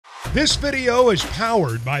This video is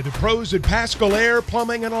powered by the pros at Pascal Air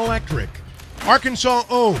Plumbing and Electric. Arkansas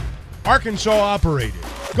owned, Arkansas operated.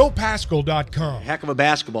 GoPascal.com. Heck of a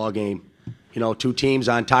basketball game. You know, two teams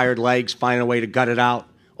on tired legs, finding a way to gut it out,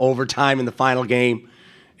 overtime in the final game.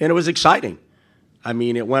 And it was exciting. I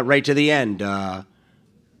mean, it went right to the end.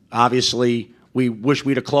 Obviously, we wish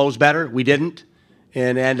we'd have closed better. We didn't.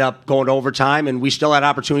 And end up going to overtime, and we still had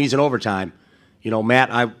opportunities in overtime. You know,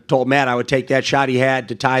 I told Matt I would take that shot he had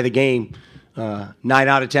to tie the game 9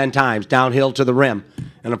 out of 10 times, downhill to the rim.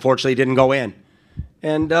 And unfortunately, it didn't go in.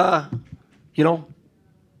 And, you know,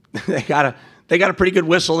 they got a pretty good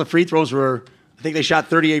whistle. The free throws were, I think they shot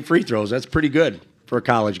 38 free throws. That's pretty good for a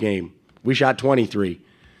college game. We shot 23.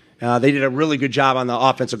 They did a really good job on the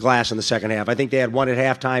offensive glass in the second half. I think they had 1 at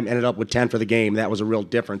halftime, ended up with 10 for the game. That was a real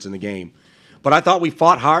difference in the game. But I thought we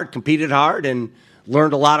fought hard, competed hard, and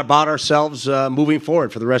learned a lot about ourselves moving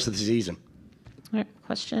forward for the rest of the season. All right,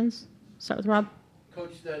 questions? Start with Rob.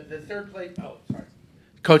 Coach, the third place. Oh, sorry.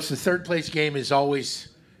 Coach, the third place game is always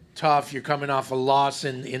tough. You're coming off a loss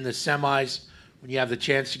in the semis when you have the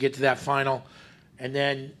chance to get to that final, and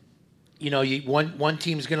then, you know, one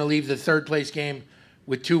team's going to leave the third place game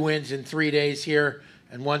with 2 wins in 3 days here,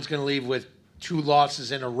 and one's going to leave with 2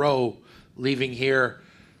 losses in a row, leaving here.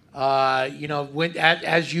 You know,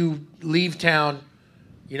 as you leave town,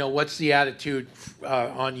 you know, what's the attitude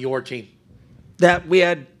on your team? That we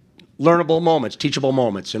had learnable moments, teachable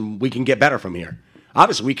moments, and we can get better from here.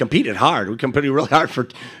 Obviously, we competed hard. We competed really hard for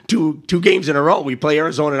two games in a row. We play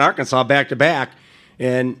Arizona and Arkansas back-to-back,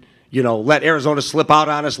 and, you know, let Arizona slip out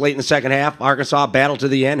on us late in the second half. Arkansas battled to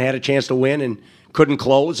the end, had a chance to win, and couldn't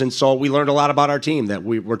close. And so we learned a lot about our team, that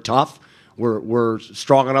we're tough. We're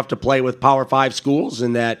strong enough to play with Power 5 schools,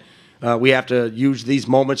 and that we have to use these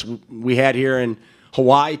moments we had here in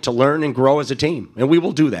Hawaii to learn and grow as a team. And we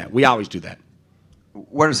will do that. We always do that.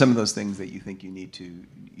 What are some of those things that you think you need to,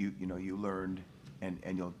 you learned and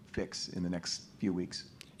you'll fix in the next few weeks?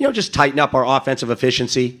 You know, just tighten up our offensive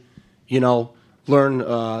efficiency. You know, learn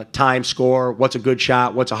time, score, what's a good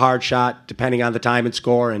shot, what's a hard shot, depending on the time and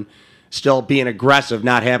score, and still being aggressive,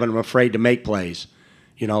 not having them afraid to make plays.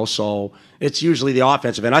 You know, so it's usually the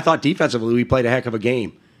offensive. And I thought defensively we played a heck of a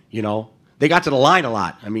game. You know, they got to the line a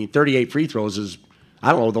lot. I mean, 38 free throws is,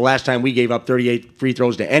 I don't know, the last time we gave up 38 free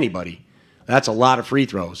throws to anybody. That's a lot of free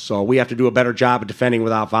throws. So we have to do a better job of defending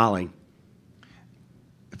without fouling.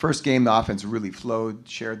 The first game, the offense really flowed,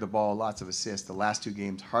 shared the ball, lots of assists. The last 2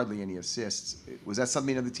 games, hardly any assists. Was that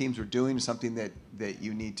something other teams were doing, something that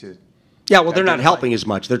you need to? Yeah, well, they're not helping as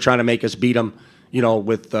much. They're trying to make us beat them, you know,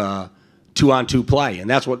 with 2-on-2 play, and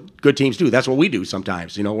that's what good teams do. That's what we do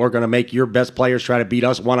sometimes. You know, we're going to make your best players try to beat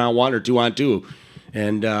us 1-on-1 or 2-on-2.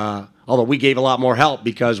 And although we gave a lot more help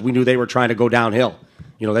because we knew they were trying to go downhill.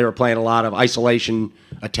 You know, they were playing a lot of isolation,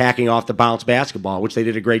 attacking off the bounce basketball, which they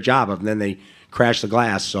did a great job of, and then they crashed the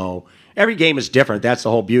glass. So every game is different. That's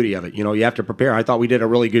the whole beauty of it. You know, you have to prepare. I thought we did a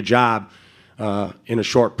really good job in a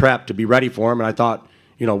short prep to be ready for them, and I thought,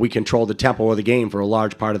 you know, we controlled the tempo of the game for a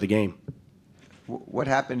large part of the game. What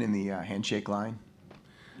happened in the handshake line?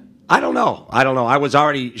 I don't know. I was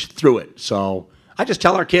already through it. So I just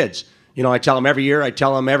tell our kids. You know, I tell them every year. I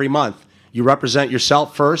tell them every month. You represent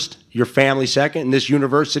yourself first, your family second, and this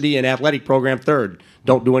university and athletic program third.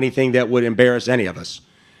 Don't do anything that would embarrass any of us.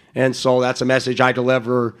 And so that's a message I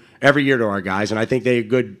deliver every year to our guys, and I think they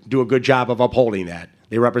do a good job of upholding that.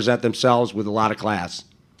 They represent themselves with a lot of class.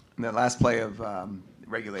 In that last play of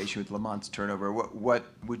regulation with Lamont's turnover, what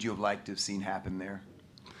would you have liked to have seen happen there?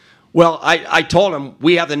 Well, I told him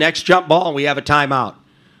we have the next jump ball and we have a timeout.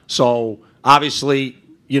 So obviously,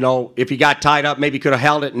 you know, if he got tied up, maybe could have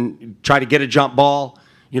held it and tried to get a jump ball.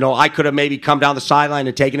 You know, I could have maybe come down the sideline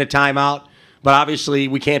and taken a timeout. But obviously,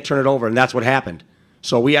 we can't turn it over, and that's what happened.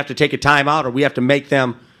 So we have to take a timeout, or we have to make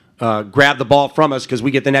them grab the ball from us because we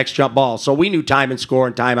get the next jump ball. So we knew time and score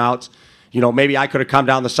and timeouts. You know, maybe I could have come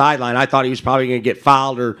down the sideline. I thought he was probably going to get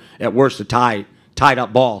fouled or, at worst, a tied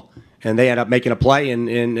up ball. And they end up making a play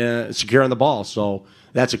and securing the ball. So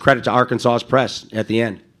that's a credit to Arkansas's press at the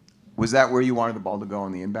end. Was that where you wanted the ball to go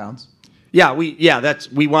on the inbounds? Yeah, we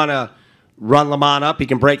want to run Lamont up. He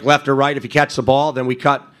can break left or right if he catches the ball. Then we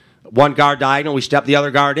cut one guard diagonal. We step the other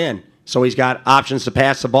guard in. So he's got options to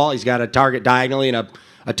pass the ball. He's got a target diagonally and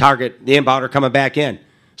a target, the inbounder, coming back in.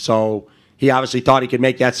 So he obviously thought he could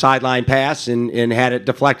make that sideline pass and had it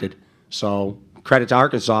deflected. So credit to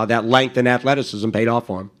Arkansas. That length and athleticism paid off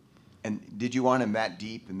for him. And did you want him that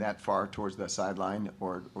deep and that far towards the sideline,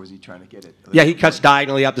 or was he trying to get it? Yeah, he cuts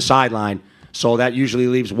diagonally up the sideline. So that usually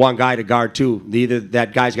leaves one guy to guard two.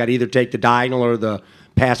 That guy's got to either take the diagonal or the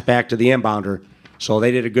pass back to the inbounder. So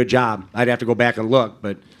they did a good job. I'd have to go back and look,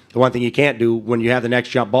 but The one thing you can't do when you have the next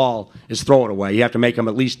jump ball is throw it away. You have to make them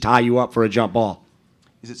at least tie you up for a jump ball.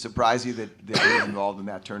 Does it surprise you that he's involved in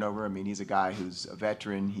that turnover? I mean, he's a guy who's a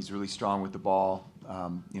veteran. He's really strong with the ball.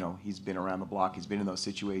 He's been around the block. He's been in those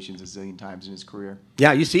situations a zillion times in his career.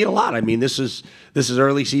 Yeah, you see it a lot. I mean, this is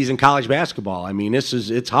early season college basketball. I mean,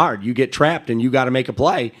 it's hard. You get trapped and you got to make a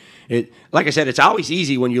play. Like I said, it's always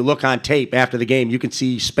easy when you look on tape after the game. You can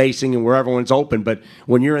see spacing and where everyone's open. But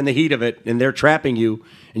when you're in the heat of it and they're trapping you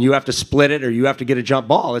and you have to split it or you have to get a jump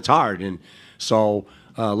ball, it's hard. And so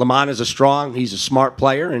Lamont is he's a smart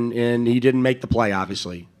player, and he didn't make the play,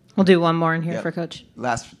 obviously. We'll do one more in here Yep. for Coach.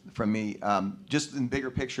 Last from me, just in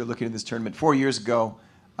bigger picture, looking at this tournament, 4 years ago,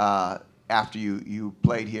 after you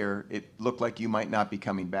played here, it looked like you might not be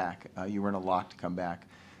coming back. You were in a lock to come back.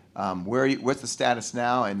 What's the status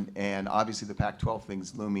now? And obviously the Pac-12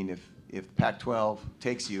 thing's looming. If Pac-12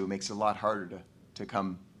 takes you, it makes it a lot harder to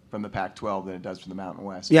come from the Pac-12 than it does from the Mountain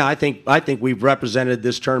West. Yeah, I think we've represented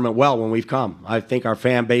this tournament well when we've come. I think our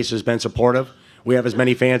fan base has been supportive. We have as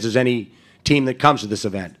many fans as any team that comes to this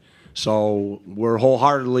event. So we're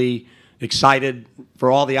wholeheartedly excited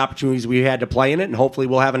for all the opportunities we had to play in it, and hopefully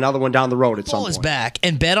we'll have another one down the road at some Football point. is back,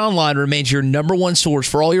 and BetOnline remains your #1 source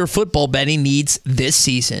for all your football betting needs this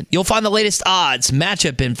season. You'll find the latest odds,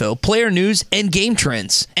 matchup info, player news, and game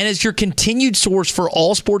trends. And as your continued source for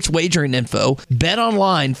all sports wagering info,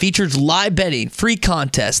 BetOnline features live betting, free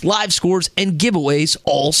contests, live scores, and giveaways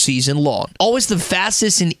all season long. Always the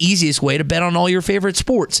fastest and easiest way to bet on all your favorite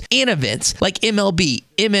sports and events like MLB,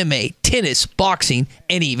 MMA, tennis, boxing,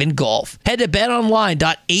 and even golf. Head to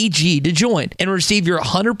betonline.ag to join and receive your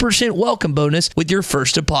 100% welcome bonus with your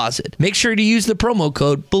first deposit. Make sure to use the promo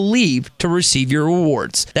code BELIEVE to receive your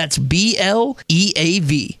rewards. That's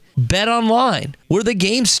BLEAV. Bet online, where the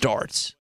game starts.